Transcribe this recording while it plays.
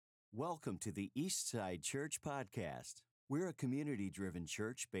Welcome to the Eastside Church Podcast. We're a community-driven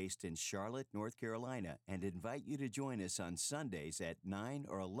church based in Charlotte, North Carolina, and invite you to join us on Sundays at 9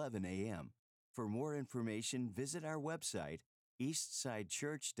 or 11 a.m. For more information, visit our website,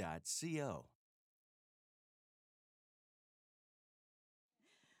 eastsidechurch.co.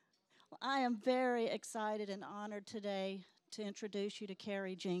 I am very excited and honored today to introduce you to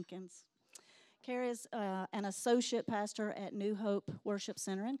Carrie Jenkins. Carrie is an associate pastor at New Hope Worship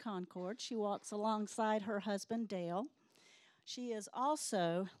Center in Concord. She walks alongside her husband, Dale. She is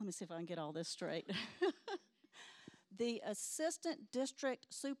also, let me see if I can get all this straight, the assistant district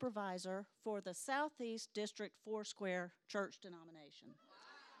supervisor for the Southeast District Foursquare Church denomination.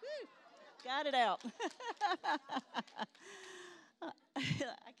 Woo, got it out.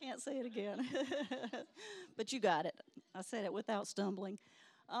 I can't say it again, but you got it. I said it without stumbling.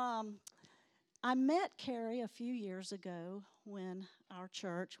 I met Carrie a few years ago when our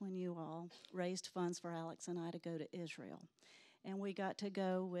church, when you all raised funds for Alex and I to go to Israel. And we got to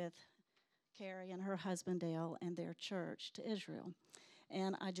go with Carrie and her husband Dale and their church to Israel.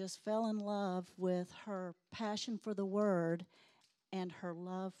 And I just fell in love with her passion for the Word and her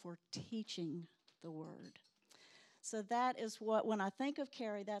love for teaching the Word. So that is what, when I think of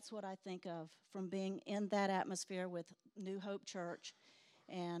Carrie, that's what I think of from being in that atmosphere with New Hope Church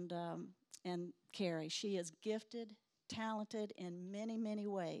and Carrie. She is gifted, talented in many, many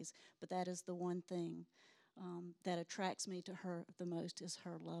ways, but that is the one thing that attracts me to her the most is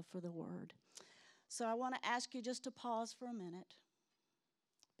her love for the Word. So I want to ask you just to pause for a minute,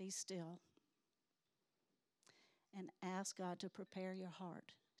 be still, and ask God to prepare your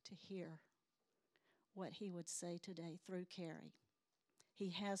heart to hear what He would say today through Carrie.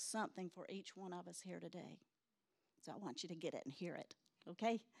 He has something for each one of us here today. So I want you to get it and hear it,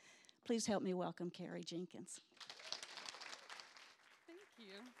 okay? Please help me welcome Carrie Jenkins. Thank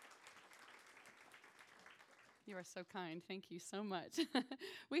you. You are so kind. Thank you so much.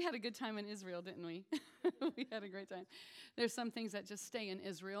 We had a good time in Israel, didn't we? We had a great time. There's some things that just stay in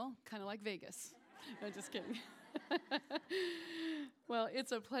Israel, kind of like Vegas. No, just kidding. Well,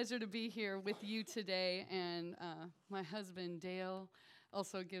 it's a pleasure to be here with you today, and my husband, Dale,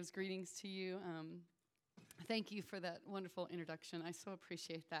 also gives greetings to you. Thank you for that wonderful introduction. I so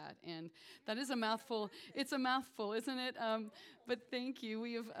appreciate that. And that is a mouthful. It's a mouthful, isn't it? But thank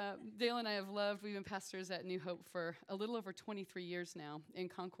you. Dale and I have we've been pastors at New Hope for a little over 23 years now in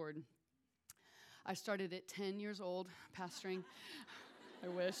Concord. I started at 10 years old pastoring. I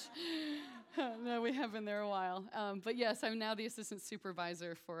wish. No, we have been there a while. But yes, I'm now the assistant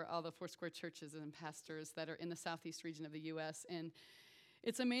supervisor for all the Foursquare churches and pastors that are in the southeast region of the U.S. And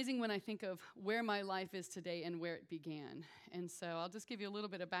it's amazing when I think of where my life is today and where it began. And so I'll just give you a little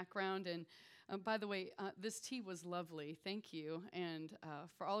bit of background. And by the way, this tea was lovely. Thank you. And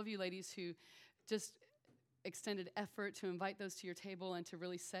for all of you ladies who just extended effort to invite those to your table and to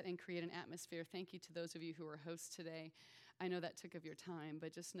really set and create an atmosphere. Thank you to those of you who were hosts today. I know that took of your time,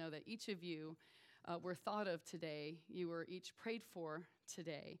 but just know that each of you were thought of today. You were each prayed for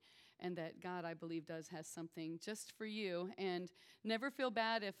today, and that God, I believe, has something just for you. And never feel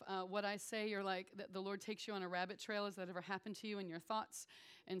bad if what I say, you're like, the Lord takes you on a rabbit trail. Has that ever happened to you in your thoughts?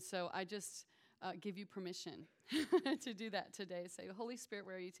 And so I just give you permission to do that today. Say, Holy Spirit,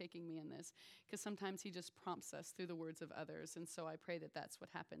 where are you taking me in this? Because sometimes He just prompts us through the words of others. And so I pray that that's what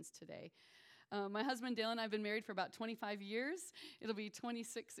happens today. My husband, Dale, and I have been married for about 25 years. It'll be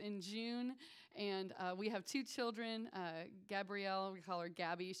 26 in June. And we have two children. Gabrielle, we call her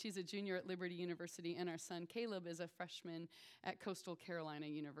Gabby. She's a junior at Liberty University. And our son, Caleb, is a freshman at Coastal Carolina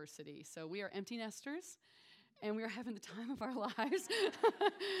University. So we are empty nesters. And we are having the time of our lives.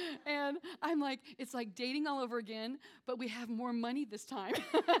 And I'm like, it's like dating all over again, but we have more money this time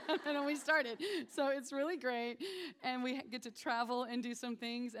than when we started. So it's really great. And we get to travel and do some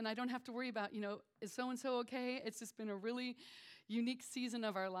things. And I don't have to worry about, is so-and-so okay? It's just been a really unique season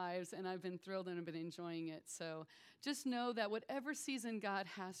of our lives. And I've been thrilled and I've been enjoying it. So just know that whatever season God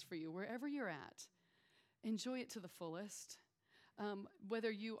has for you, wherever you're at, enjoy it to the fullest.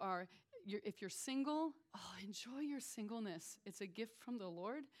 Whether if you're single, enjoy your singleness. It's a gift from the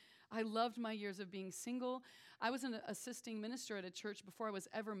Lord. I loved my years of being single. I was an assisting minister at a church before I was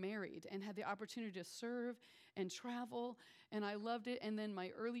ever married and had the opportunity to serve and travel, and I loved it. And then my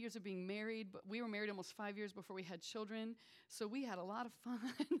early years of being married, but we were married almost 5 years before we had children, so we had a lot of fun.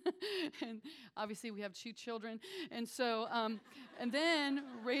 And obviously we have 2 children. And so, and then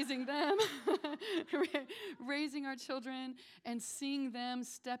raising them, raising our children and seeing them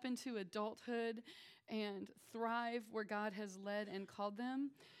step into adulthood and thrive where God has led and called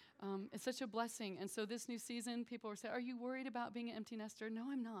them. It's such a blessing. And so this new season, people are saying, are you worried about being an empty nester? No,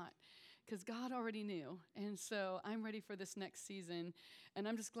 I'm not, because God already knew. And so I'm ready for this next season. And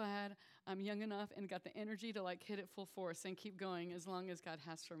I'm just glad I'm young enough and got the energy to hit it full force and keep going as long as God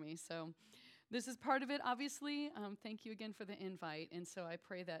has for me. So this is part of it, obviously. Thank you again for the invite. And so I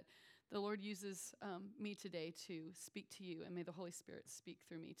pray that the Lord uses me today to speak to you, and may the Holy Spirit speak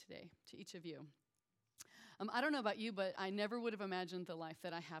through me today to each of you. I don't know about you, but I never would have imagined the life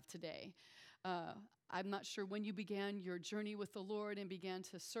that I have today. I'm not sure when you began your journey with the Lord and began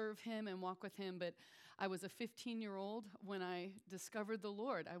to serve Him and walk with Him, but I was a 15-year-old when I discovered the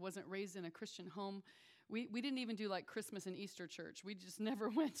Lord. I wasn't raised in a Christian home. We didn't even do Christmas and Easter church. We just never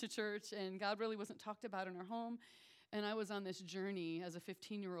went to church, and God really wasn't talked about in our home. And I was on this journey as a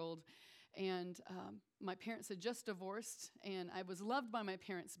 15-year-old, and my parents had just divorced, and I was loved by my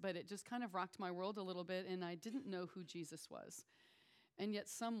parents, but it just kind of rocked my world a little bit, and I didn't know who Jesus was. And yet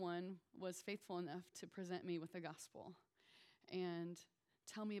someone was faithful enough to present me with the gospel and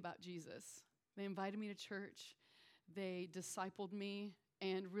tell me about Jesus. They invited me to church. They discipled me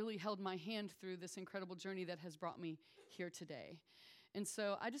and really held my hand through this incredible journey that has brought me here today. And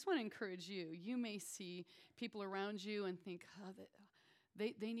so I just want to encourage you. You may see people around you and think,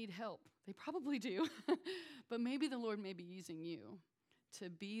 they need help. They probably do. But maybe the Lord may be using you to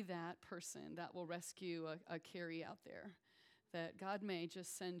be that person that will rescue a Carrie out there, that God may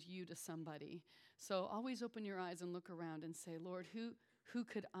just send you to somebody. So always open your eyes and look around and say, Lord, who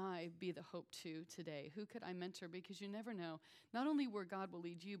could I be the hope to today? Who could I mentor? Because you never know, not only where God will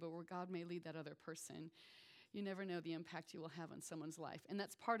lead you, but where God may lead that other person. You never know the impact you will have on someone's life. And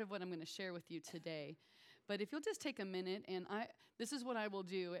that's part of what I'm going to share with you today. But if you'll just take a minute, and this is what I will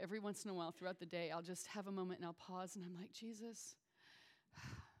do every once in a while throughout the day. I'll just have a moment and I'll pause and I'm like, Jesus,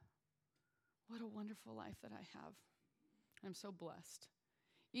 what a wonderful life that I have. I'm so blessed.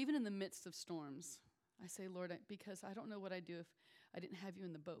 Even in the midst of storms, I say, Lord, because I don't know what I'd do if I didn't have you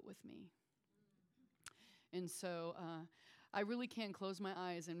in the boat with me. And so I really can close my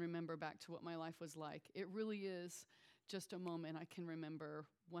eyes and remember back to what my life was like. It really is just a moment I can remember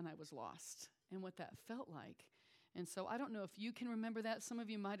when I was lost and what that felt like. And so I don't know if you can remember that. Some of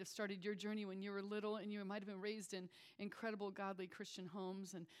you might have started your journey when you were little, and you might have been raised in incredible, godly Christian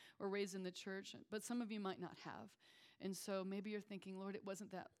homes or raised in the church, but some of you might not have. And so maybe you're thinking, Lord, it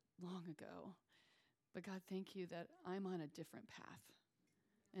wasn't that long ago. But God, thank you that I'm on a different path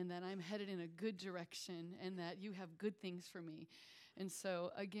and that I'm headed in a good direction and that you have good things for me. And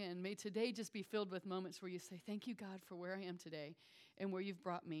so, again, may today just be filled with moments where you say, thank you, God, for where I am today and where you've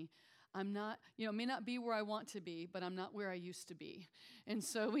brought me. I'm not, may not be where I want to be, but I'm not where I used to be. And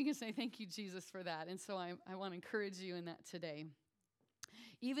so we can say, thank you, Jesus, for that. And so I want to encourage you in that today.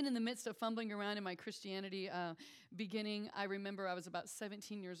 Even in the midst of fumbling around in my Christianity beginning, I remember I was about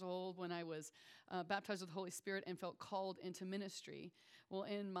 17 years old when I was baptized with the Holy Spirit and felt called into ministry. Well,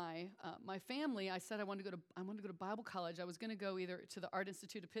 in my family, I said I wanted to go to Bible college. I was going to go either to the Art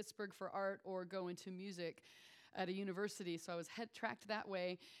Institute of Pittsburgh for art or go into music at a university. So I was tracked that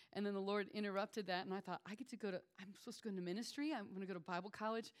way. And then the Lord interrupted that. And I thought, I'm supposed to go into ministry. I'm going to go to Bible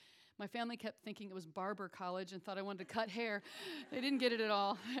college. My family kept thinking it was barber college and thought I wanted to cut hair. They didn't get it at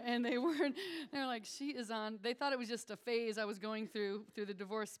all. And they were like, they thought it was just a phase I was going through the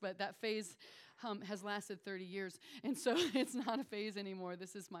divorce, but that phase has lasted 30 years. And so it's not a phase anymore.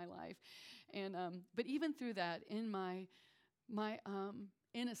 This is my life. And, but even through that, in my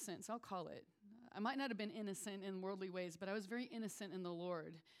innocence, I'll call it, I might not have been innocent in worldly ways, but I was very innocent in the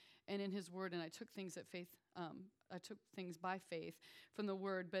Lord and in His Word, and I took things by faith from the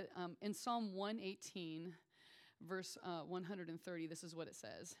Word. But in Psalm 118, verse 130, this is what it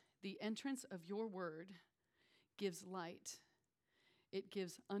says: "The entrance of your Word gives light; it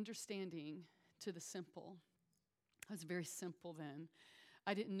gives understanding to the simple." I was very simple then.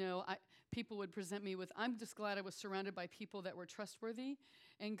 I didn't know. People would present me with, I'm just glad I was surrounded by people that were trustworthy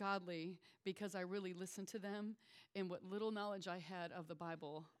and godly, because I really listened to them. And what little knowledge I had of the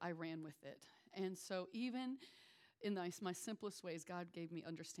Bible, I ran with it. And so even in my simplest ways, God gave me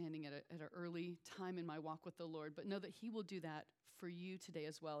understanding at an early time in my walk with the Lord. But know that He will do that for you today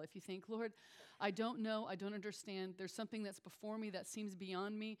as well. If you think, Lord, I don't know, I don't understand, there's something that's before me that seems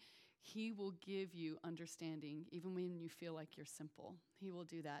beyond me, He will give you understanding, even when you feel like you're simple. He will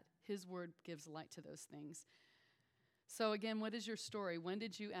do that. His Word gives light to those things. So again, what is your story? When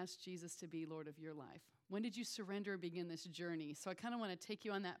did you ask Jesus to be Lord of your life? When did you surrender and begin this journey? So I kind of want to take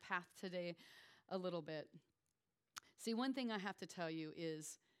you on that path today a little bit. See, one thing I have to tell you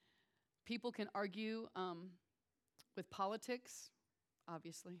is people can argue with politics.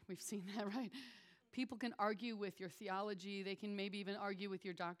 Obviously, we've seen that, right? people can argue with your theology. They can maybe even argue with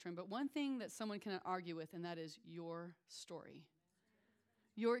your doctrine. But one thing that someone cannot argue with, and that is your story,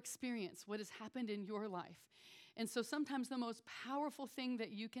 your experience, what has happened in your life. And so sometimes the most powerful thing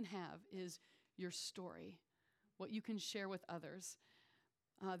that you can have is your story, what you can share with others,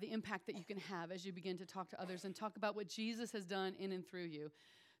 the impact that you can have as you begin to talk to others and talk about what Jesus has done in and through you.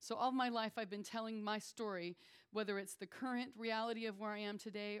 So all of my life, I've been telling my story, whether it's the current reality of where I am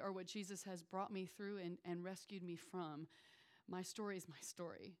today or what Jesus has brought me through and rescued me from. My story is my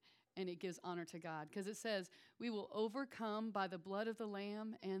story, and it gives honor to God because it says, we will overcome by the blood of the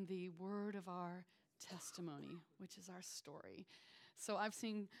Lamb and the word of our testimony, which is our story. So I've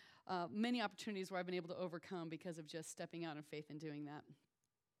seen many opportunities where I've been able to overcome because of just stepping out in faith and doing that.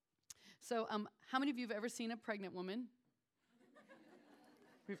 So how many of you have ever seen a pregnant woman?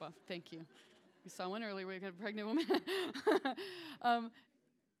 Thank you. We saw one earlier where we got a pregnant woman.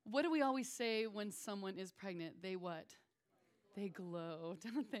 What do we always say when someone is pregnant? They what? They glow,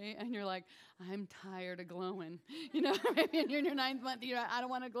 don't they? And you're like, I'm tired of glowing. You know, maybe you're in your 9th month, you're like, I don't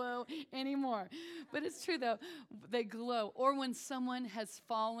want to glow anymore. But it's true, though. They glow. Or when someone has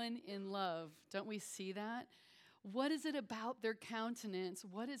fallen in love, don't we see that? What is it about their countenance?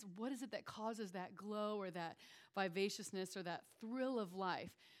 What is it that causes that glow or that vivaciousness or that thrill of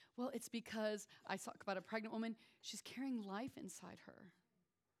life? Well, it's because I talk about a pregnant woman. She's carrying life inside her.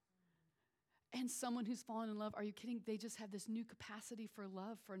 And someone who's fallen in love, are you kidding? They just have this new capacity for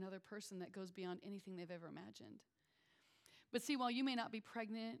love for another person that goes beyond anything they've ever imagined. But see, while you may not be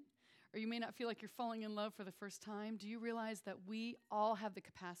pregnant or you may not feel like you're falling in love for the first time, do you realize that we all have the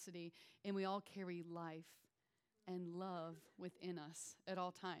capacity and we all carry life and love within us at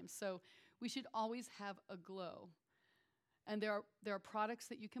all times? So we should always have a glow. And there are products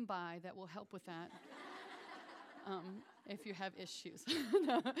that you can buy that will help with that. If you have issues.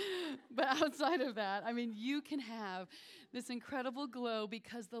 No. But outside of that, I mean, you can have this incredible glow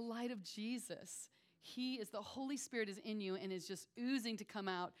because the light of Jesus, the Holy Spirit is in you and is just oozing to come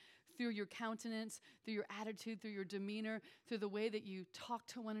out through your countenance, through your attitude, through your demeanor, through the way that you talk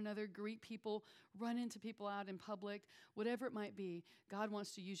to one another, greet people, run into people out in public, whatever it might be. God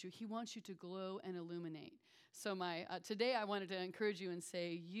wants to use you. He wants you to glow and illuminate. So today I wanted to encourage you and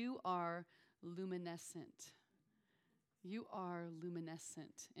say, you are luminescent. You are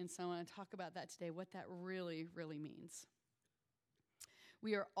luminescent. And so I want to talk about that today, what that really, really means.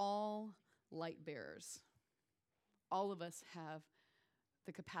 We are all light bearers. All of us have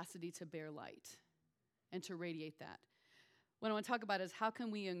the capacity to bear light and to radiate that. What I want to talk about is how can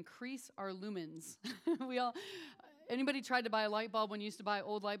we increase our lumens? Anybody tried to buy a light bulb when you used to buy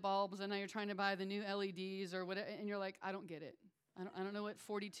old light bulbs and now you're trying to buy the new LEDs or whatever, and you're like, I don't get it. I don't know what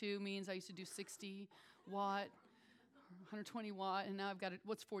 42 means. I used to do 60 watt. 120 watt, and now I've got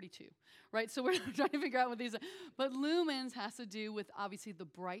what's 42, right? So we're trying to figure out what these are. But lumens has to do with, obviously, the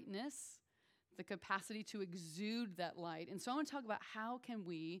brightness, the capacity to exude that light. And so I want to talk about how can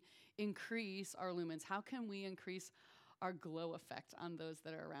we increase our lumens? How can we increase our glow effect on those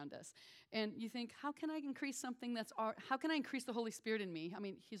that are around us? And you think, how can I increase something how can I increase the Holy Spirit in me? I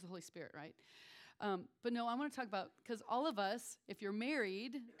mean, He's the Holy Spirit, right? But no, I want to talk about, because all of us, if you're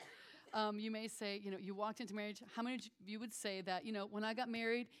married, you may say, you walked into marriage. How many of you would say that, when I got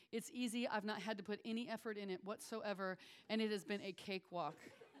married, it's easy. I've not had to put any effort in it whatsoever, and it has been a cakewalk.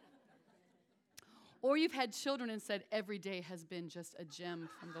 Or you've had children and said, every day has been just a gem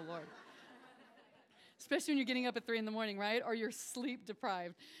from the Lord. Especially when you're getting up at 3 a.m, right? Or you're sleep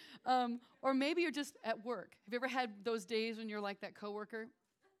deprived. Or maybe you're just at work. Have you ever had those days when you're like that coworker?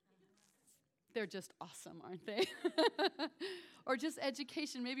 They're just awesome, aren't they? Or just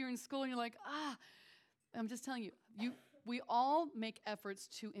education. Maybe you're in school and you're like, I'm just telling you, we all make efforts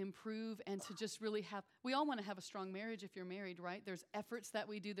to improve and to just really we all want to have a strong marriage if you're married, right? There's efforts that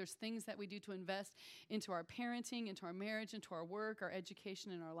we do. There's things that we do to invest into our parenting, into our marriage, into our work, our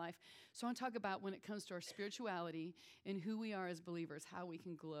education, and our life. So I want to talk about when it comes to our spirituality and who we are as believers, how we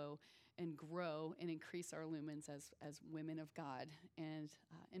can glow and grow and increase our lumens as women of God and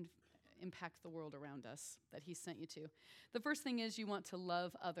impact the world around us that He sent you to. The first thing is you want to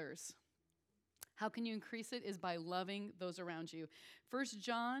love others. How can you increase it? Is by loving those around you. 1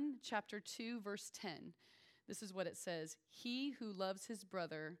 John chapter 2, verse 10. This is what it says. He who loves his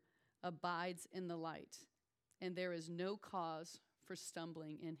brother abides in the light, and there is no cause for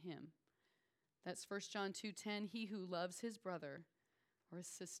stumbling in him. That's 1 John 2:10. He who loves his brother or his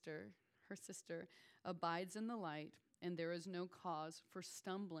sister, her sister, abides in the light, and there is no cause for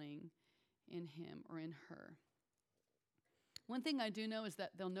stumbling in him or in her. One thing I do know is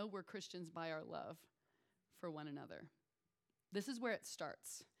that they'll know we're Christians by our love for one another. This is where it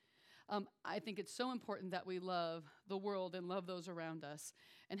starts. I think it's so important that we love the world and love those around us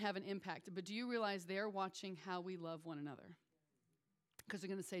and have an impact. But do you realize they're watching how we love one another? Because they're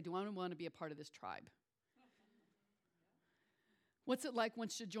going to say, do I want to be a part of this tribe? What's it like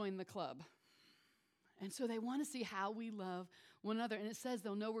once you join the club? And so they want to see how we love one another. And it says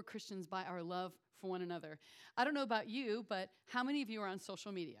they'll know we're Christians by our love for one another. I don't know about you, but how many of you are on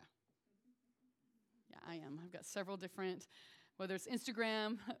social media? Yeah, I am. I've got several different, whether it's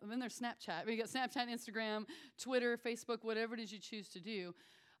Instagram, then there's Snapchat. You got Snapchat, Instagram, Twitter, Facebook, whatever it is you choose to do.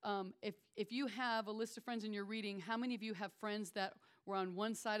 If you have a list of friends and you're reading, how many of you have friends that were on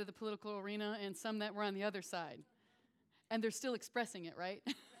one side of the political arena and some that were on the other side? And they're still expressing it, right?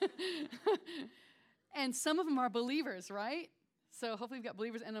 And some of them are believers, right? So hopefully we've got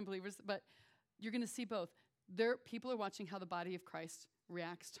believers and unbelievers, but you're going to see both. People are watching how the body of Christ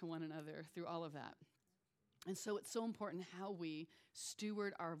reacts to one another through all of that. And so it's so important how we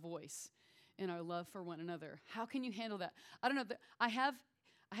steward our voice and our love for one another. How can you handle that? I don't know. I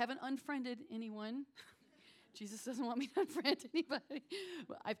haven't unfriended anyone. Jesus doesn't want me to unfriend anybody.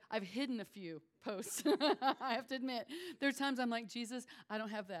 I've hidden a few posts. I have to admit. There's times I'm like, Jesus, I don't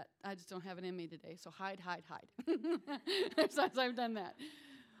have that. I just don't have it in me today. So hide. There's times I've done that.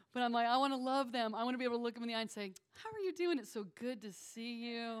 But I'm like, I want to love them. I want to be able to look them in the eye and say, how are you doing? It's so good to see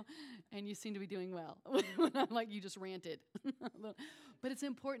you. And you seem to be doing well. I'm like, you just ranted. But it's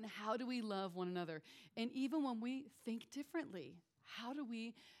important. How do we love one another? And even when we think differently, how do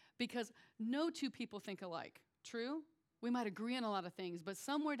we... Because no two people think alike, true? We might agree on a lot of things, but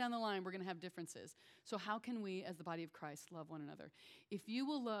somewhere down the line, we're going to have differences. So how can we, as the body of Christ, love one another? If you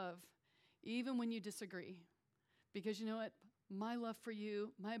will love, even when you disagree, because you know what? My love for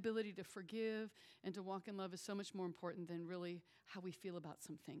you, my ability to forgive and to walk in love is so much more important than really how we feel about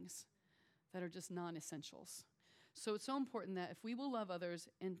some things that are just non-essentials. So it's so important that if we will love others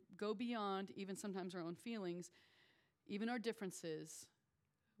and go beyond even sometimes our own feelings, even our differences,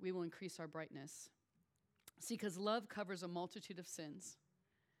 we will increase our brightness. See, because love covers a multitude of sins,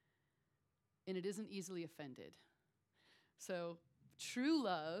 and it isn't easily offended. So true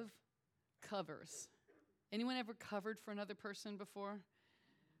love covers. Anyone ever covered for another person before?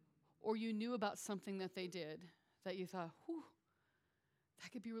 Or you knew about something that they did that you thought, whew,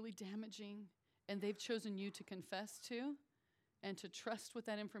 that could be really damaging, and they've chosen you to confess to and to trust with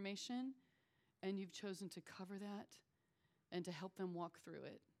that information, and you've chosen to cover that and to help them walk through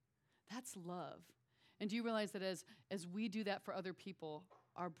it. That's love. And do you realize that as we do that for other people,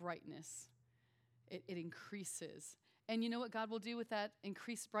 our brightness, it increases. And you know what God will do with that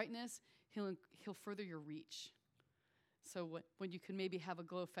increased brightness? He'll further your reach. So when you can maybe have a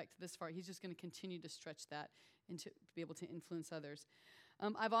glow effect this far, he's just going to continue to stretch that and to be able to influence others.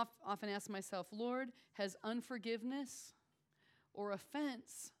 I've often asked myself, Lord, has unforgiveness or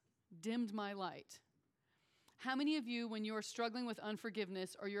offense dimmed my light? How many of you, when you're struggling with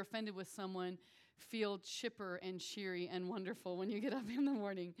unforgiveness or you're offended with someone, feel chipper and cheery and wonderful when you get up in the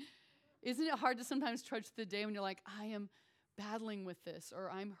morning? Isn't it hard to sometimes trudge through the day when you're like, I am battling with this,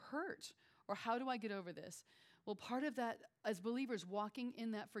 or I'm hurt, or how do I get over this? Well, part of that, as believers, walking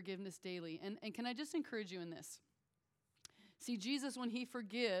in that forgiveness daily. And can I just encourage you in this? See, Jesus, when he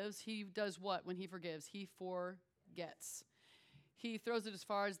forgives, he does what when he forgives? He forgets. He throws it as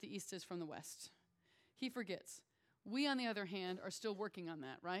far as the east is from the west. He forgets. We, on the other hand, are still working on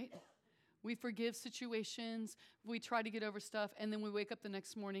that, right? We forgive situations, we try to get over stuff, and then we wake up the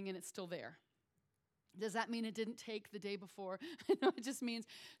next morning and it's still there. Does that mean it didn't take the day before? No, it just means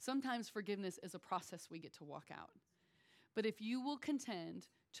sometimes forgiveness is a process we get to walk out. But if you will contend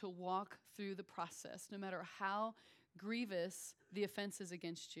to walk through the process, no matter how grievous the offense is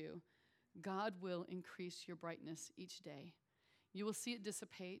against you, God will increase your brightness each day. You will see it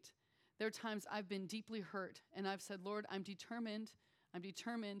dissipate. There are times I've been deeply hurt, and I've said, Lord, I'm determined.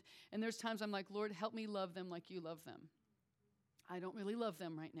 And there's times I'm like, Lord, help me love them like you love them. I don't really love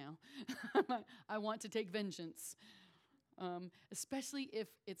them right now. I want to take vengeance, especially if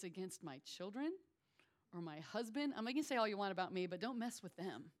it's against my children or my husband. I'm not going to say all you want about me, but don't mess with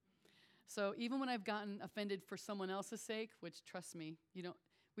them. So even when I've gotten offended for someone else's sake, which, trust me,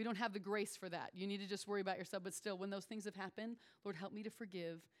 we don't have the grace for that. You need to just worry about yourself. But still, when those things have happened, Lord, help me to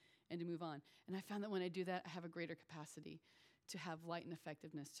forgive and to move on. And I found that when I do that, I have a greater capacity to have light and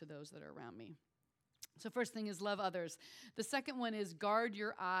effectiveness to those that are around me. So first thing is love others. The second one is guard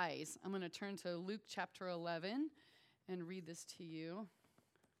your eyes. I'm going to turn to Luke chapter 11 and read this to you.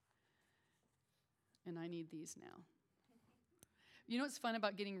 And I need these now. You know what's fun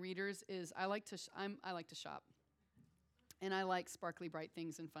about getting readers is I like to shop. And I like sparkly, bright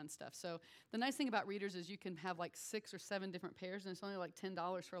things and fun stuff. So the nice thing about readers is you can have like 6 or 7 different pairs, and it's only like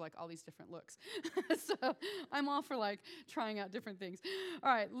 $10 for like all these different looks. So I'm all for like trying out different things.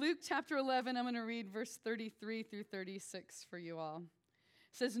 All right, Luke chapter 11, I'm going to read verse 33 through 36 for you all.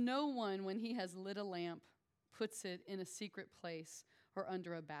 It says, "No one, when he has lit a lamp, puts it in a secret place or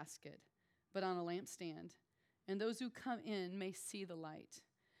under a basket, but on a lampstand, and those who come in may see the light.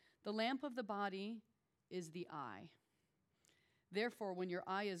 The lamp of the body is the eye. Therefore, when your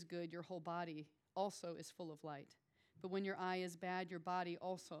eye is good, your whole body also is full of light. But when your eye is bad, your body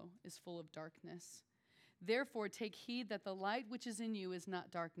also is full of darkness. Therefore, take heed that the light which is in you is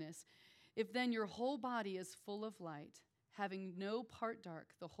not darkness. If then your whole body is full of light, having no part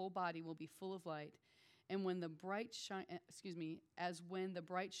dark, the whole body will be full of light. And when the bright as when the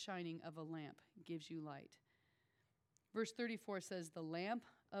bright shining of a lamp gives you light." Verse 34 says, "The lamp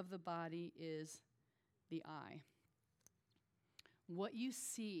of the body is the eye." What you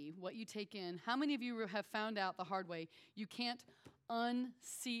see, what you take in. How many of you have found out the hard way? You can't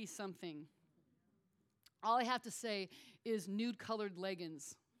unsee something. All I have to say is nude-colored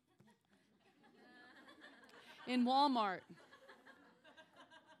leggings in Walmart.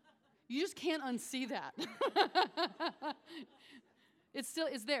 You just can't unsee that. It's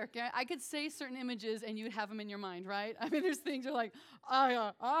there. Okay? I could say certain images and you'd have them in your mind, right? I mean, there's things you're like,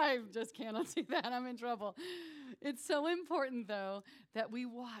 I just can't unsee that. I'm in trouble. It's so important, though, that we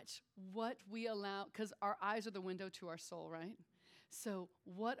watch what we allow, because our eyes are the window to our soul, right? So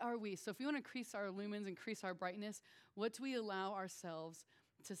what are we? So if we want to increase our lumens, increase our brightness, what do we allow ourselves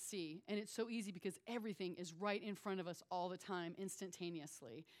to see? And it's so easy because everything is right in front of us all the time,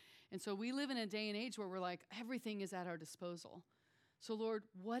 instantaneously. And so we live in a day and age where we're like, everything is at our disposal. So Lord,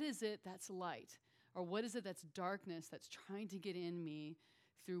 what is it that's light? Or what is it that's darkness that's trying to get in me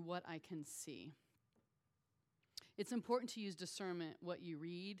through what I can see? It's important to use discernment, what you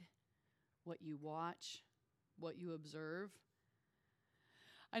read, what you watch, what you observe.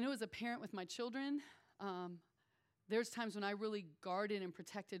 I know as a parent with my children, there's times when I really guarded and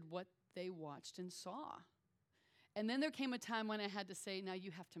protected what they watched and saw. And then there came a time when I had to say, now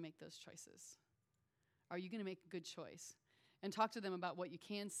you have to make those choices. Are you going to make a good choice? And talk to them about what you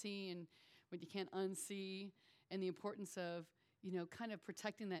can see and what you can't unsee, and the importance of, kind of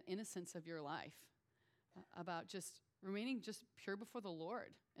protecting that innocence of your life, about just remaining just pure before the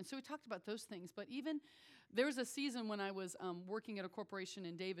Lord. And so we talked about those things. But even there was a season when I was working at a corporation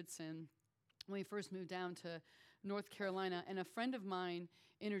in Davidson when we first moved down to North Carolina, and a friend of mine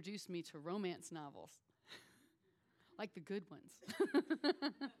introduced me to romance novels. Like the good ones.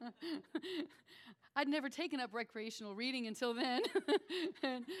 I'd never taken up recreational reading until then.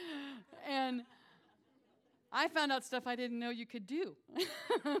 and I found out stuff I didn't know you could do.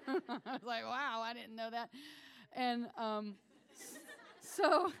 I was like, wow, I didn't know that. And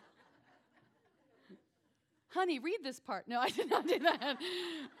so, honey, read this part. No, I did not do that. I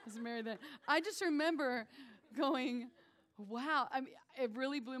was married then. I just remember going, wow. I mean, it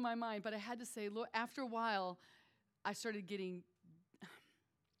really blew my mind. But I had to say, Lord, after a while, I started getting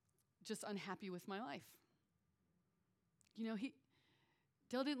just unhappy with my life.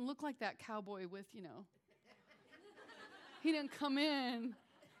 Dale didn't look like that cowboy with, he didn't come in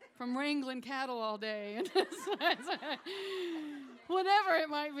from wrangling cattle all day. And whatever it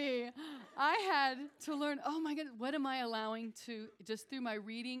might be. I had to learn, oh my goodness, what am I allowing to, just through my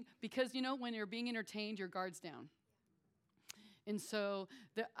reading? Because, when you're being entertained, your guard's down. And so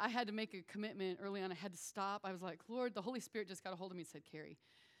I had to make a commitment early on. I had to stop. I was like, Lord, the Holy Spirit just got a hold of me and said, Carrie,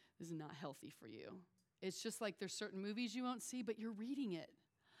 this is not healthy for you. It's just like there's certain movies you won't see, but you're reading it.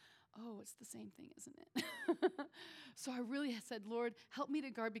 Oh, it's the same thing, isn't it? So I really said, Lord, help me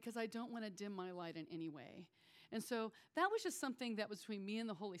to guard because I don't want to dim my light in any way. And so that was just something that was between me and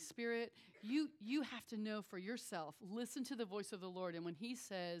the Holy Spirit. You have to know for yourself. Listen to the voice of the Lord. And when he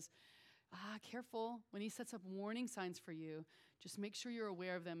says, careful, when he sets up warning signs for you, just make sure you're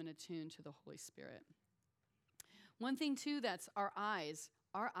aware of them and attuned to the Holy Spirit. One thing, too, that's our eyes.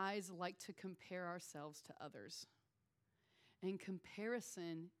 Our eyes like to compare ourselves to others. And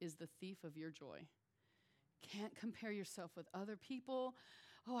comparison is the thief of your joy. Can't compare yourself with other people.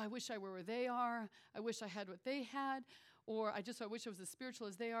 Oh, I wish I were where they are. I wish I had what they had. Or I wish I was as spiritual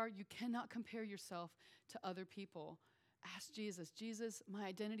as they are. You cannot compare yourself to other people. Ask Jesus, Jesus, my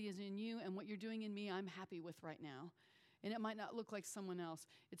identity is in you, and what you're doing in me, I'm happy with right now. And it might not look like someone else.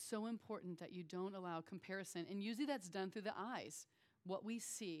 It's so important that you don't allow comparison. And usually that's done through the eyes, what we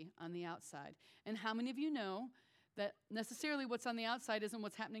see on the outside. And how many of you know that necessarily what's on the outside isn't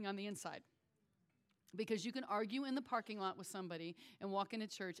what's happening on the inside? Because you can argue in the parking lot with somebody and walk into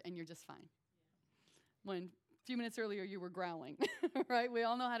church and you're just fine. When A few minutes earlier, you were growling, right? We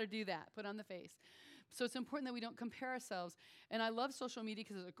all know how to do that, put on the face. So it's important that we don't compare ourselves. And I love social media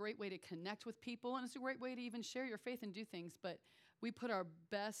because it's a great way to connect with people, and it's a great way to even share your faith and do things. But we put our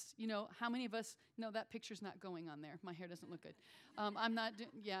best, how many of us, no, that picture's not going on there. My hair doesn't look good. I'm not,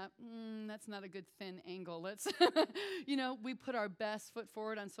 that's not a good thin angle. Let's, we put our best foot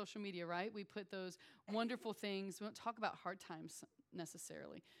forward on social media, right? We put those wonderful things. We don't talk about hard times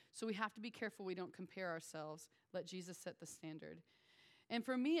necessarily. So we have to be careful we don't compare ourselves. Let Jesus set the standard. And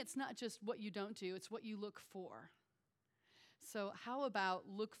for me, it's not just what you don't do, it's what you look for. So how about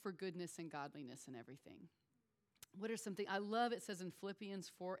look for goodness and godliness in everything? What are something, I love it says in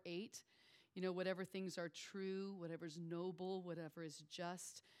Philippians 4:8, whatever things are true, whatever's noble, whatever is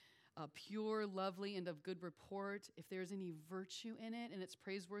just, pure, lovely, and of good report, if there's any virtue in it and it's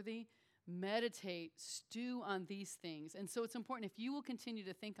praiseworthy, meditate, stew on these things. And so it's important, if you will continue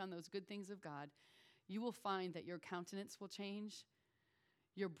to think on those good things of God, you will find that your countenance will change,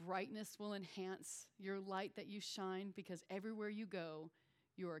 your brightness will enhance, your light that you shine, because everywhere you go,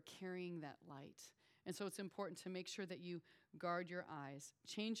 you are carrying that light. And so it's important to make sure that you guard your eyes.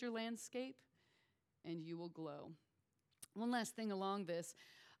 Change your landscape, and you will glow. One last thing along this.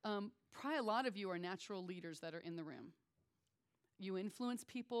 Probably a lot of you are natural leaders that are in the room. You influence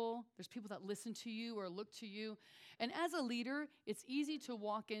people. There's people that listen to you or look to you. And as a leader, it's easy to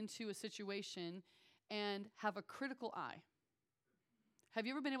walk into a situation and have a critical eye. Have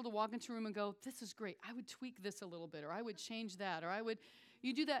you ever been able to walk into a room and go, this is great, I would tweak this a little bit, or I would change that, or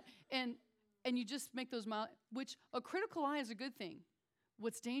you do that, and you just make those which a critical eye is a good thing.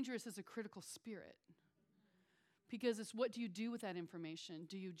 What's dangerous is a critical spirit. Because it's what do you do with that information?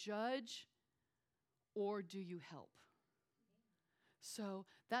 Do you judge or do you help? So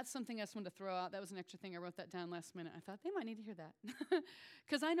that's something I just wanted to throw out. That was an extra thing. I wrote that down last minute. I thought they might need to hear that.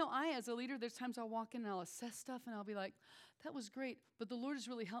 Because I know as a leader, there's times I'll walk in and I'll assess stuff and I'll be like, that was great. But the Lord has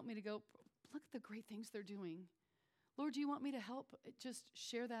really helped me to go, look at the great things they're doing. Lord, do you want me to help just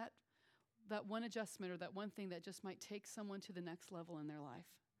share that one adjustment or that one thing that just might take someone to the next level in their life?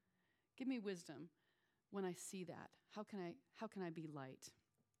 Give me wisdom when I see that. How can I be light?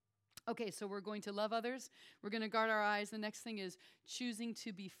 Okay, so we're going to love others. We're going to guard our eyes. The next thing is choosing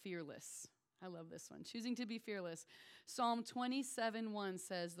to be fearless. I love this one. Choosing to be fearless. Psalm 27:1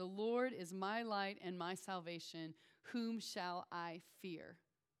 says, the Lord is my light and my salvation. Whom shall I fear?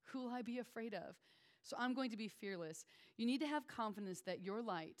 Who will I be afraid of? So I'm going to be fearless. You need to have confidence that your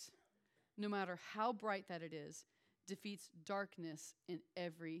light, no matter how bright that it is, defeats darkness in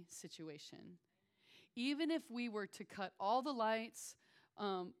every situation. Even if we were to cut all the lights,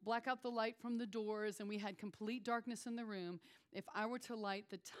 black out the light from the doors, and we had complete darkness in the room, if I were to light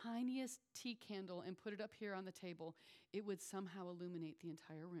the tiniest tea candle and put it up here on the table, it would somehow illuminate the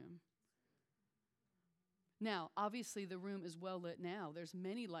entire room. Now, obviously, the room is well lit now. There's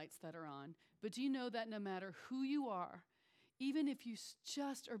many lights that are on. But do you know that no matter who you are, even if you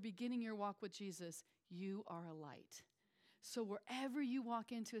just are beginning your walk with Jesus, you are a light. So wherever you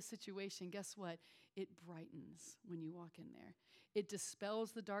walk into a situation, guess what? It brightens when you walk in there. It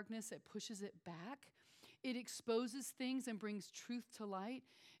dispels the darkness. It pushes it back. It exposes things and brings truth to light.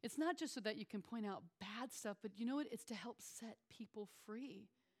 It's not just so that you can point out bad stuff, but you know what? It's to help set people free.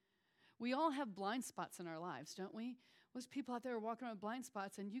 We all have blind spots in our lives, don't we? There's people out there walking around with blind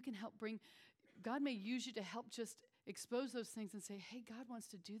spots, and you can help God may use you to help just expose those things and say, hey, God wants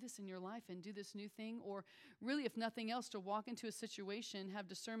to do this in your life and do this new thing. Or really, if nothing else, to walk into a situation, have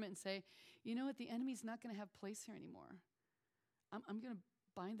discernment and say, you know what, the enemy's not going to have place here anymore. I'm going to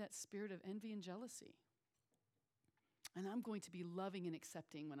bind that spirit of envy and jealousy. And I'm going to be loving and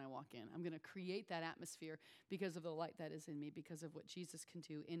accepting when I walk in. I'm going to create that atmosphere because of the light that is in me, because of what Jesus can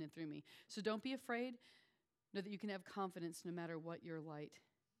do in and through me. So don't be afraid. Know that you can have confidence no matter what your light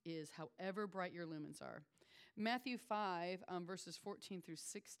is, however bright your lumens are. Matthew 5, verses 14 through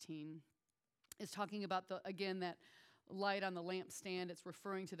 16 is talking about, that light on the lampstand. It's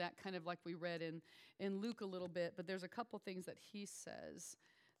referring to that, kind of like we read in Luke a little bit, but there's a couple things that he says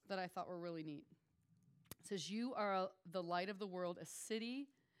that I thought were really neat. It says, you are the light of the world. A city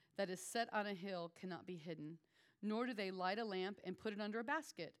that is set on a hill cannot be hidden, nor do they light a lamp and put it under a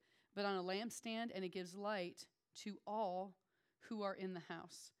basket, but on a lampstand, and it gives light to all who are in the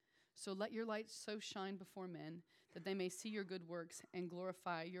house. So let your light so shine before men that they may see your good works and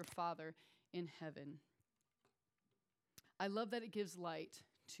glorify your Father in heaven. I love that it gives light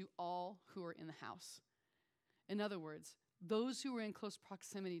to all who are in the house. In other words, those who are in close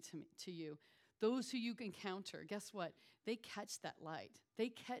proximity to you, those who you encounter, guess what? They catch that light. They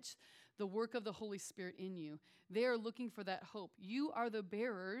catch the work of the Holy Spirit in you. They are looking for that hope. You are the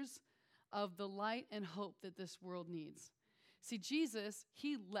bearers of the light and hope that this world needs. See, Jesus,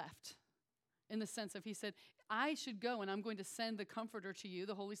 he left in the sense of, he said, I should go and I'm going to send the Comforter to you,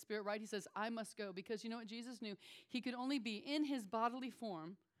 the Holy Spirit, right? He says, I must go, because you know what Jesus knew? He could only be in his bodily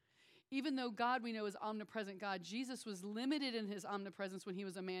form. Even though God, we know, is omnipresent God, Jesus was limited in his omnipresence when he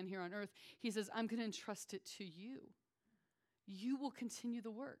was a man here on earth. He says, I'm going to entrust it to you. You will continue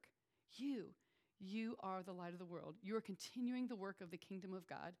the work. You are the light of the world. You are continuing the work of the kingdom of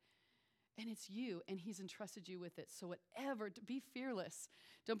God. And it's you, and he's entrusted you with it. So whatever, be fearless.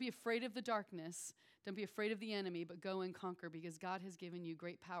 Don't be afraid of the darkness. Don't be afraid of the enemy, but go and conquer, because God has given you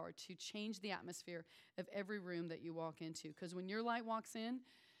great power to change the atmosphere of every room that you walk into. Because when your light walks in,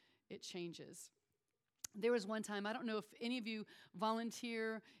 it changes. There was one time, I don't know if any of you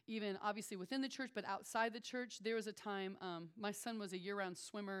volunteer, even obviously within the church, but outside the church. There was a time, my son was a year-round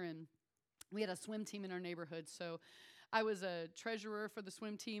swimmer, and we had a swim team in our neighborhood. So I was a treasurer for the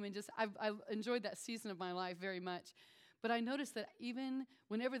swim team, and I enjoyed that season of my life very much. But I noticed that even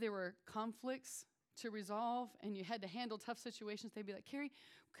whenever there were conflicts to resolve and you had to handle tough situations, they'd be like, Carrie,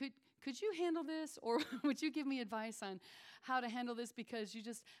 could you handle this? Or would you give me advice on how to handle this? Because you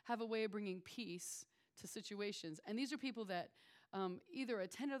just have a way of bringing peace to situations. And these are people that either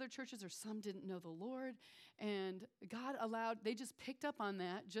attend other churches or some didn't know the Lord. And God allowed, they just picked up on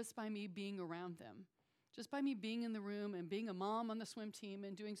that just by me being around them. Just by me being in the room and being a mom on the swim team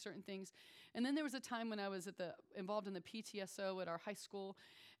and doing certain things. And then there was a time when I was involved in the PTSO at our high school,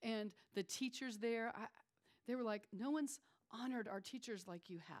 and the teachers there, they were like, no one's honored our teachers like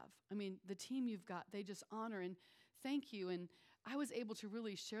you have. I mean, the team you've got, they just honor and thank you. And I was able to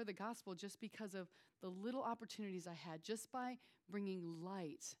really share the gospel just because of the little opportunities I had, just by bringing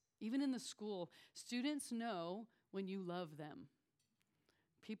light. Even in the school, students know when you love them.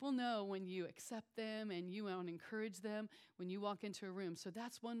 People know when you accept them and you want to encourage them when you walk into a room. So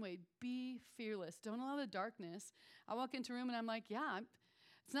that's one way. Be fearless. Don't allow the darkness. I walk into a room and I'm like,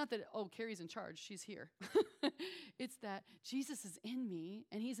 it's not that, Carrie's in charge. She's here. It's that Jesus is in me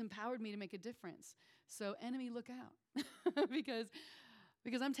and he's empowered me to make a difference. So enemy, look out.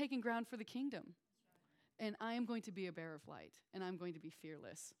 because I'm taking ground for the kingdom. And I am going to be a bearer of light. And I'm going to be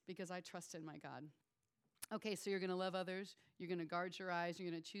fearless because I trust in my God. Okay, so you're going to love others. You're going to guard your eyes. You're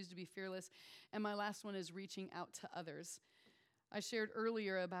going to choose to be fearless. And my last one is reaching out to others. I shared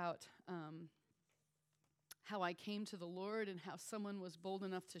earlier about how I came to the Lord and how someone was bold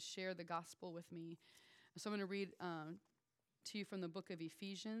enough to share the gospel with me. So I'm going to read to you from the book of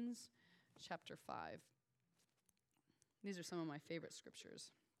Ephesians, chapter 5. These are some of my favorite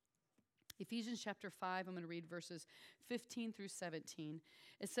scriptures. Ephesians chapter 5, I'm going to read verses 15 through 17.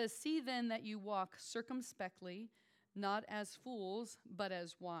 It says, "See then that you walk circumspectly, not as fools, but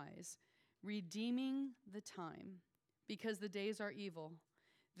as wise, redeeming the time, because the days are evil.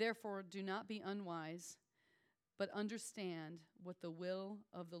 Therefore do not be unwise, but understand what the will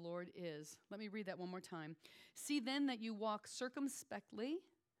of the Lord is." Let me read that one more time. "See then that you walk circumspectly,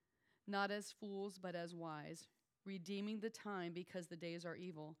 not as fools, but as wise, redeeming the time, because the days are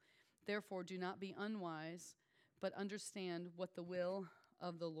evil. Therefore, do not be unwise, but understand what the will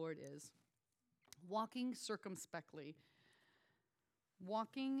of the Lord is." Walking circumspectly.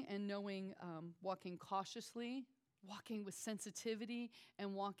 Walking and knowing, walking cautiously, walking with sensitivity,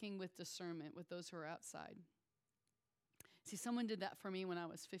 and walking with discernment with those who are outside. See, someone did that for me when I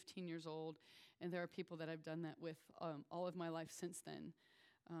was 15 years old, and there are people that I've done that with all of my life since then.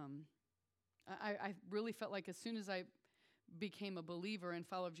 I really felt like as soon as I became a believer and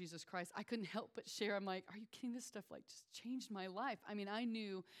follower of Jesus Christ, I couldn't help but share. I'm like, are you kidding? This stuff just changed my life. I mean, I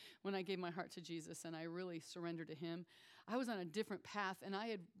knew when I gave my heart to Jesus and I really surrendered to him, I was on a different path and I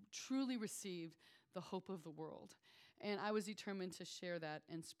had truly received the hope of the world. And I was determined to share that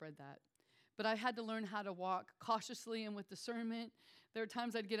and spread that. But I had to learn how to walk cautiously and with discernment. There are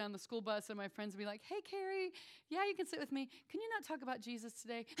times I'd get on the school bus and my friends would be like, "Hey, Carrie, yeah, you can sit with me. Can you not talk about Jesus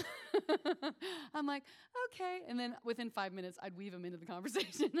today?" I'm like, okay. And then within 5 minutes, I'd weave him into the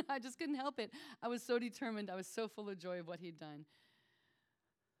conversation. I just couldn't help it. I was so determined. I was so full of joy of what he'd done.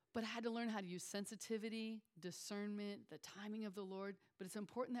 But I had to learn how to use sensitivity, discernment, the timing of the Lord. But it's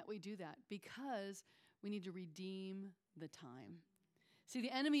important that we do that because we need to redeem the time. See,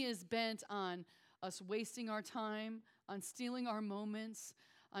 the enemy is bent on us wasting our time, on stealing our moments,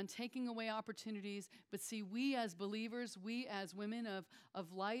 on taking away opportunities. But see, we as believers, we as women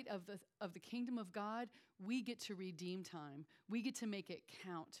of light, of the kingdom of God, we get to redeem time. We get to make it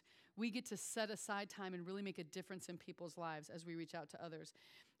count. We get to set aside time and really make a difference in people's lives as we reach out to others.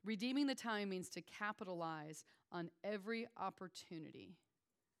 Redeeming the time means to capitalize on every opportunity.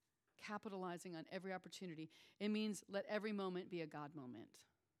 Capitalizing on every opportunity. It means let every moment be a God moment.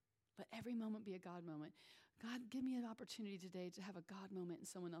 but every moment be a God moment. God, give me an opportunity today to have a God moment in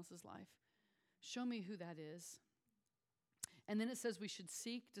someone else's life. Show me who that is. And then it says we should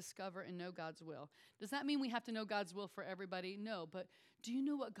seek, discover, and know God's will. Does that mean we have to know God's will for everybody? No, but do you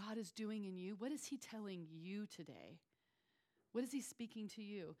know what God is doing in you? What is he telling you today? What is he speaking to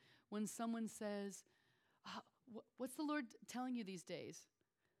you? When someone says, what's the Lord telling you these days?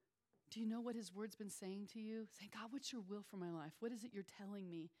 Do you know what his word's been saying to you? Say, God, what's your will for my life? What is it you're telling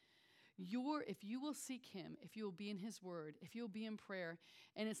me? If you will seek him, if you will be in his word, if you will be in prayer,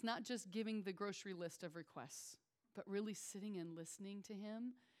 and it's not just giving the grocery list of requests, but really sitting and listening to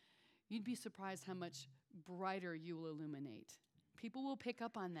him, you'd be surprised how much brighter you will illuminate. People will pick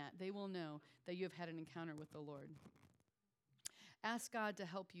up on that. They will know that you have had an encounter with the Lord. Ask God to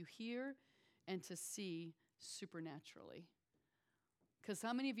help you hear and to see supernaturally. Because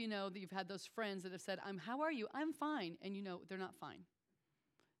how many of you know that you've had those friends that have said, how are you? I'm fine. And you know they're not fine.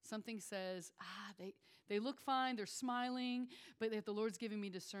 Something says, they look fine, they're smiling, but if the Lord's giving me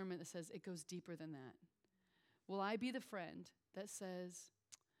discernment that says it goes deeper than that. Will I be the friend that says,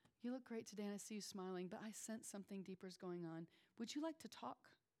 you look great today and I see you smiling, but I sense something deeper is going on. Would you like to talk?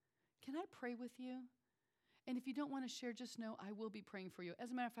 Can I pray with you? And if you don't want to share, just know I will be praying for you. As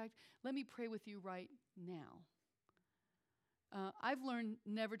a matter of fact, let me pray with you right now. I've learned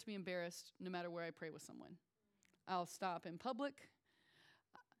never to be embarrassed no matter where I pray with someone. I'll stop in public.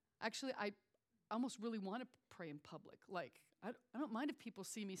 Actually, I almost really want to pray in public. Like, I don't mind if people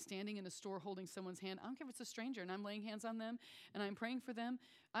see me standing in a store holding someone's hand. I don't care if it's a stranger and I'm laying hands on them and I'm praying for them.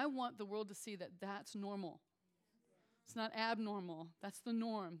 I want the world to see that that's normal. It's not abnormal. That's the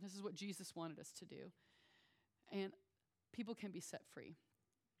norm. This is what Jesus wanted us to do. And people can be set free.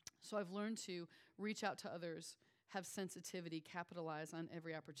 So I've learned to reach out to others, have sensitivity, capitalize on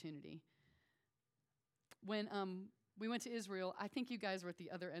every opportunity. When we went to Israel, I think you guys were at the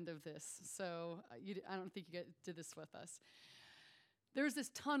other end of this, so I don't think you guys did this with us. There's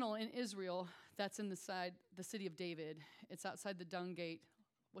this tunnel in Israel that's in the city of David. It's outside the Dung Gate.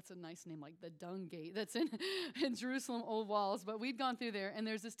 What's a nice name like the Dung Gate? That's in Jerusalem, old walls. But we'd gone through there, and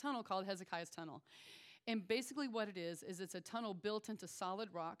there's this tunnel called Hezekiah's Tunnel. And basically what it is it's a tunnel built into solid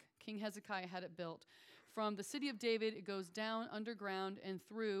rock. King Hezekiah had it built. From the city of David, it goes down underground and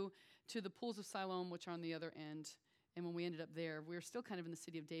through to the pools of Siloam, which are on the other end. And when we ended up there, we were still kind of in the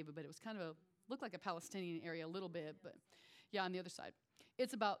city of David, but it was kind of looked like a Palestinian area a little bit, but yeah, on the other side.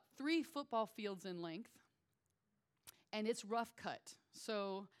 It's about 3 football fields in length, and it's rough cut.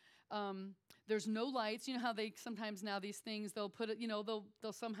 So there's no lights. You know how they sometimes now these things, they'll put it,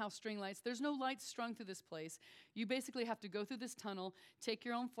 they'll somehow string lights. There's no lights strung through this place. You basically have to go through this tunnel, take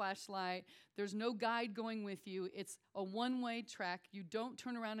your own flashlight. There's no guide going with you. It's a one-way track. You don't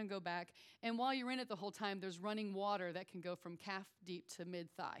turn around and go back. And while you're in it the whole time, there's running water that can go from calf deep to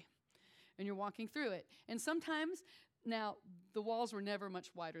mid-thigh. And you're walking through it. And sometimes, now, the walls were never much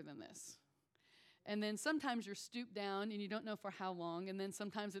wider than this. And then sometimes you're stooped down and you don't know for how long. And then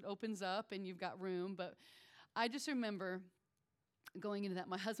sometimes it opens up and you've got room. But I just remember going into that.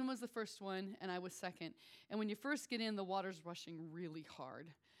 My husband was the first one and I was second. And when you first get in, the water's rushing really hard.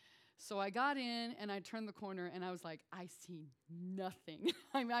 So I got in and I turned the corner and I was like, I see nothing.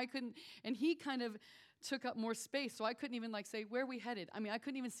 I mean, I couldn't. And he kind of took up more space. So I couldn't even say, where are we headed? I mean, I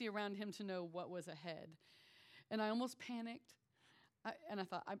couldn't even see around him to know what was ahead. And I almost panicked. And I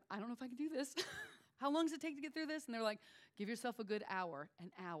thought, I don't know if I can do this. How long does it take to get through this? And they're like, give yourself a good hour,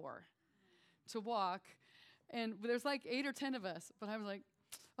 an hour to walk. And there's 8 or 10 of us. But I was like,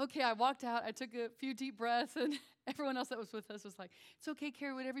 okay, I walked out. I took a few deep breaths. And everyone else that was with us was like, it's okay,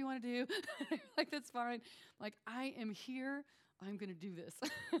 Carrie, whatever you want to do. That's fine. I am here. I'm going to do this.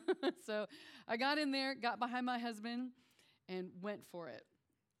 So I got in there, got behind my husband, and went for it.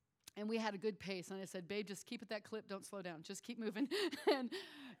 And we had a good pace. And I said, babe, just keep at that clip. Don't slow down. Just keep moving. And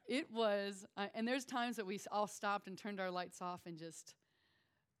it was, and there's times that we all stopped and turned our lights off and just,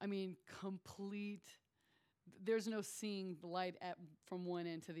 complete, there's no seeing the light from one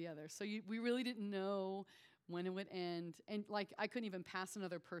end to the other. So we really didn't know when it would end. And I couldn't even pass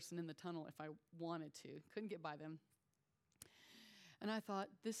another person in the tunnel if I wanted to. Couldn't get by them. And I thought,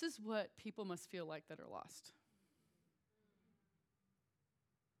 this is what people must feel like that are lost.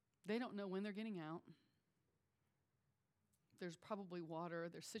 They don't know when they're getting out. There's probably water.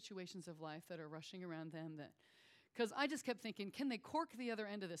 There's situations of life that are rushing around them because I just kept thinking, can they cork the other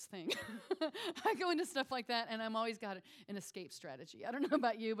end of this thing? I go into stuff like that, and I'm always got an escape strategy. I don't know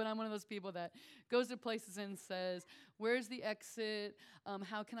about you, but I'm one of those people that goes to places and says, where's the exit?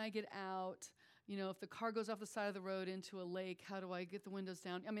 How can I get out? If the car goes off the side of the road into a lake, how do I get the windows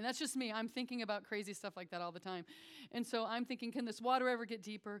down? That's just me. I'm thinking about crazy stuff like that all the time. And so I'm thinking, can this water ever get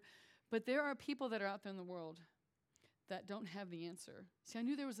deeper? But there are people that are out there in the world that don't have the answer. See, I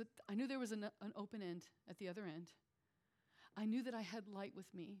knew there was an open end at the other end. I knew that I had light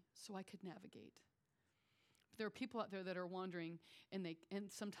with me so I could navigate. But there are people out there that are wandering, and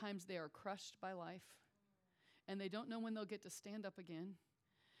sometimes they are crushed by life, and they don't know when they'll get to stand up again.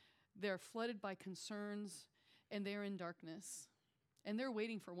 They're flooded by concerns, and they're in darkness. And they're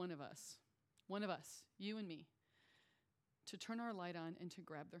waiting for one of us, you and me, to turn our light on and to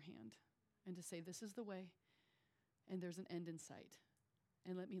grab their hand and to say, this is the way, and there's an end in sight,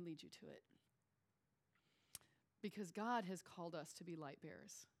 and let me lead you to it. Because God has called us to be light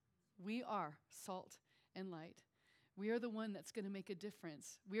bearers. We are salt and light. We are the one that's going to make a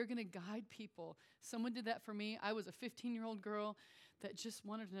difference. We are going to guide people. Someone did that for me. I was a 15-year-old girl that just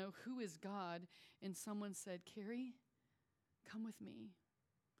wanted to know who is God, and someone said, Carrie, come with me.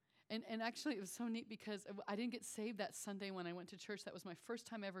 And actually, it was so neat because I didn't get saved that Sunday when I went to church. That was my first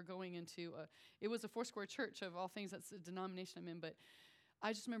time ever going into it was a Foursquare church of all things. That's the denomination I'm in. But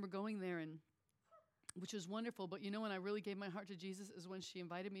I just remember going there, and which was wonderful. But you know when I really gave my heart to Jesus is when she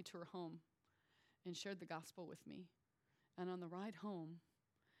invited me to her home and shared the gospel with me. And on the ride home,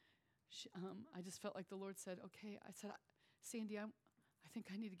 I just felt like the Lord said, okay. I said, Sandy, I think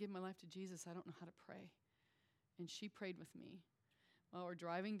I need to give my life to Jesus. I don't know how to pray. And she prayed with me while we're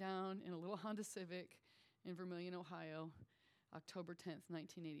driving down in a little Honda Civic in Vermilion, Ohio, October 10th,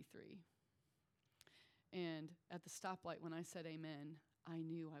 1983. And at the stoplight, when I said amen, I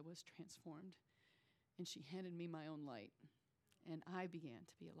knew I was transformed. And she handed me my own light. And I began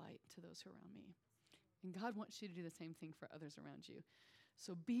to be a light to those who are around me. And God wants you to do the same thing for others around you.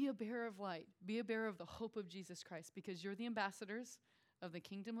 So be a bearer of light. Be a bearer of the hope of Jesus Christ, because you're the ambassadors of the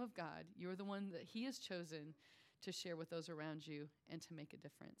kingdom of God. You're the one that he has chosen to share with those around you and to make a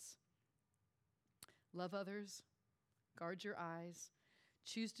difference. Love others, guard your eyes,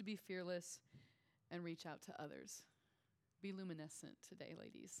 choose to be fearless, and reach out to others. Be luminescent today,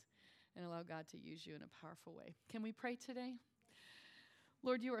 ladies, and allow God to use you in a powerful way. Can we pray today?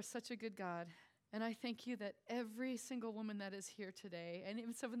 Lord, you are such a good God, and I thank you that every single woman that is here today, and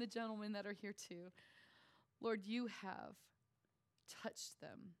even some of the gentlemen that are here too, Lord, you have touched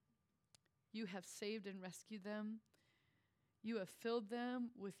them. You have saved and rescued them. You have filled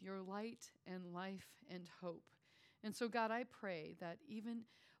them with your light and life and hope. And so, God, I pray that even,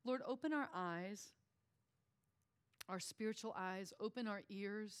 Lord, open our eyes, our spiritual eyes, open our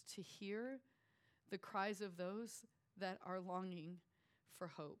ears to hear the cries of those that are longing for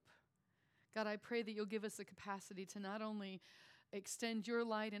hope. God, I pray that you'll give us the capacity to not only extend your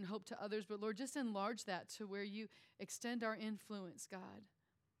light and hope to others, but Lord, just enlarge that to where you extend our influence, God.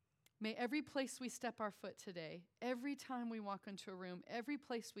 May every place we step our foot today, every time we walk into a room, every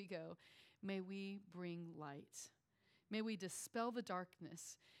place we go, may we bring light. May we dispel the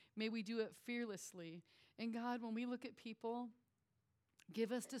darkness. May we do it fearlessly. And God, when we look at people,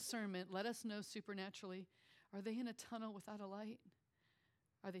 give us discernment. Let us know supernaturally, are they in a tunnel without a light?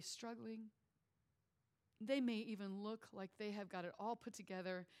 Are they struggling? They may even look like they have got it all put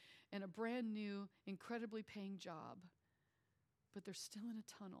together in a brand new, incredibly paying job, but they're still in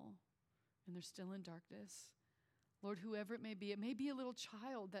a tunnel and they're still in darkness. Lord, whoever it may be a little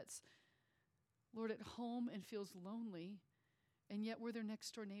child that's, Lord, at home and feels lonely, and yet we're their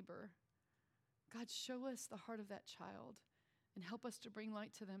next door neighbor. God, show us the heart of that child and help us to bring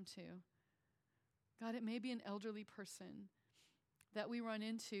light to them too. God, it may be an elderly person that we run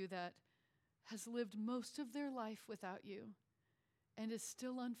into that has lived most of their life without you and is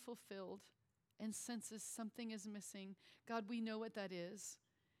still unfulfilled and senses something is missing. God, we know what that is.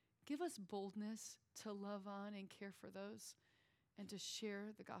 Give us boldness to love on and care for those and to share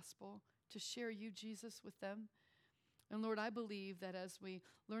the gospel, to share you, Jesus, with them. And Lord, I believe that as we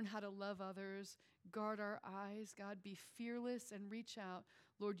learn how to love others, guard our eyes, God, be fearless and reach out,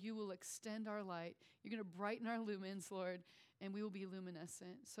 Lord, you will extend our light. You're going to brighten our lumens, Lord, and we will be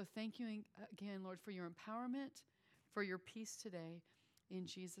luminescent. So thank you again, Lord, for your empowerment, for your peace today. In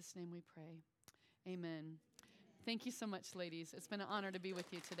Jesus' name we pray. Amen. Thank you so much, ladies. It's been an honor to be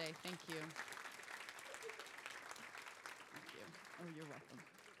with you today. Thank you. Thank you. Oh, you're welcome.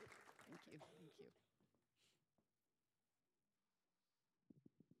 Thank you. Thank you.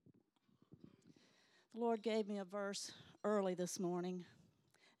 The Lord gave me a verse early this morning,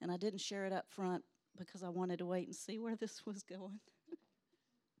 and I didn't share it up front because I wanted to wait and see where this was going.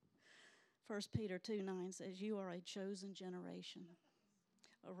 1 Peter 2:9 says, you are a chosen generation,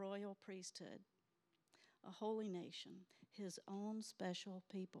 a royal priesthood, a holy nation, his own special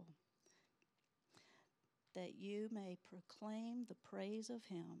people, that you may proclaim the praise of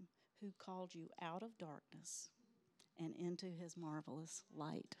him who called you out of darkness and into his marvelous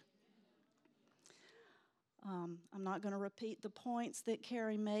light. I'm not going to repeat the points that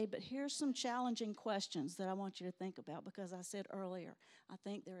Carrie made, but here's some challenging questions that I want you to think about, because I said earlier, I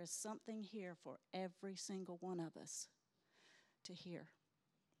think there is something here for every single one of us to hear,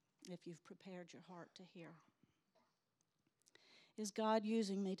 if you've prepared your heart to hear. Is God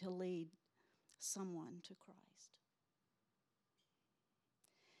using me to lead someone to Christ?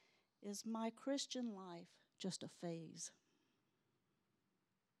 Is my Christian life just a phase?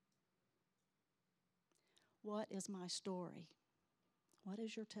 What is my story? What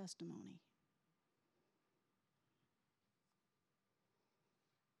is your testimony?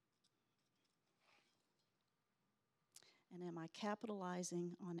 And am I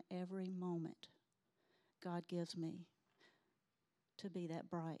capitalizing on every moment God gives me to be that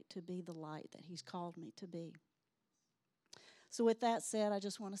bright, to be the light that He's called me to be? So with that said, I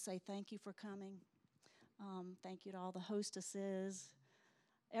just want to say thank you for coming. Thank you to all the hostesses,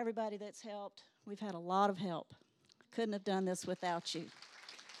 everybody that's helped. We've had a lot of help. Couldn't have done this without you.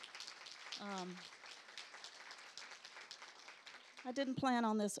 I didn't plan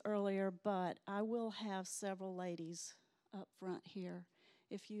on this earlier, but I will have several ladies up front here.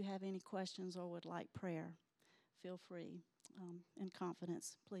 If you have any questions or would like prayer, feel free. In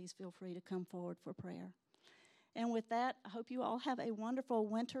confidence, please feel free to come forward for prayer. And with that, I hope you all have a wonderful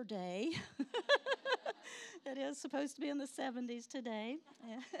winter day. It is supposed to be in the 70s today.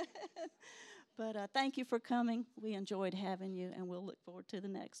 But thank you for coming. We enjoyed having you, and we'll look forward to the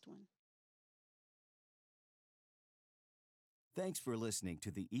next one. Thanks for listening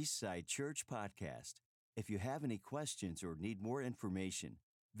to the Eastside Church Podcast. If you have any questions or need more information,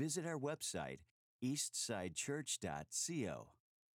 visit our website, eastsidechurch.co.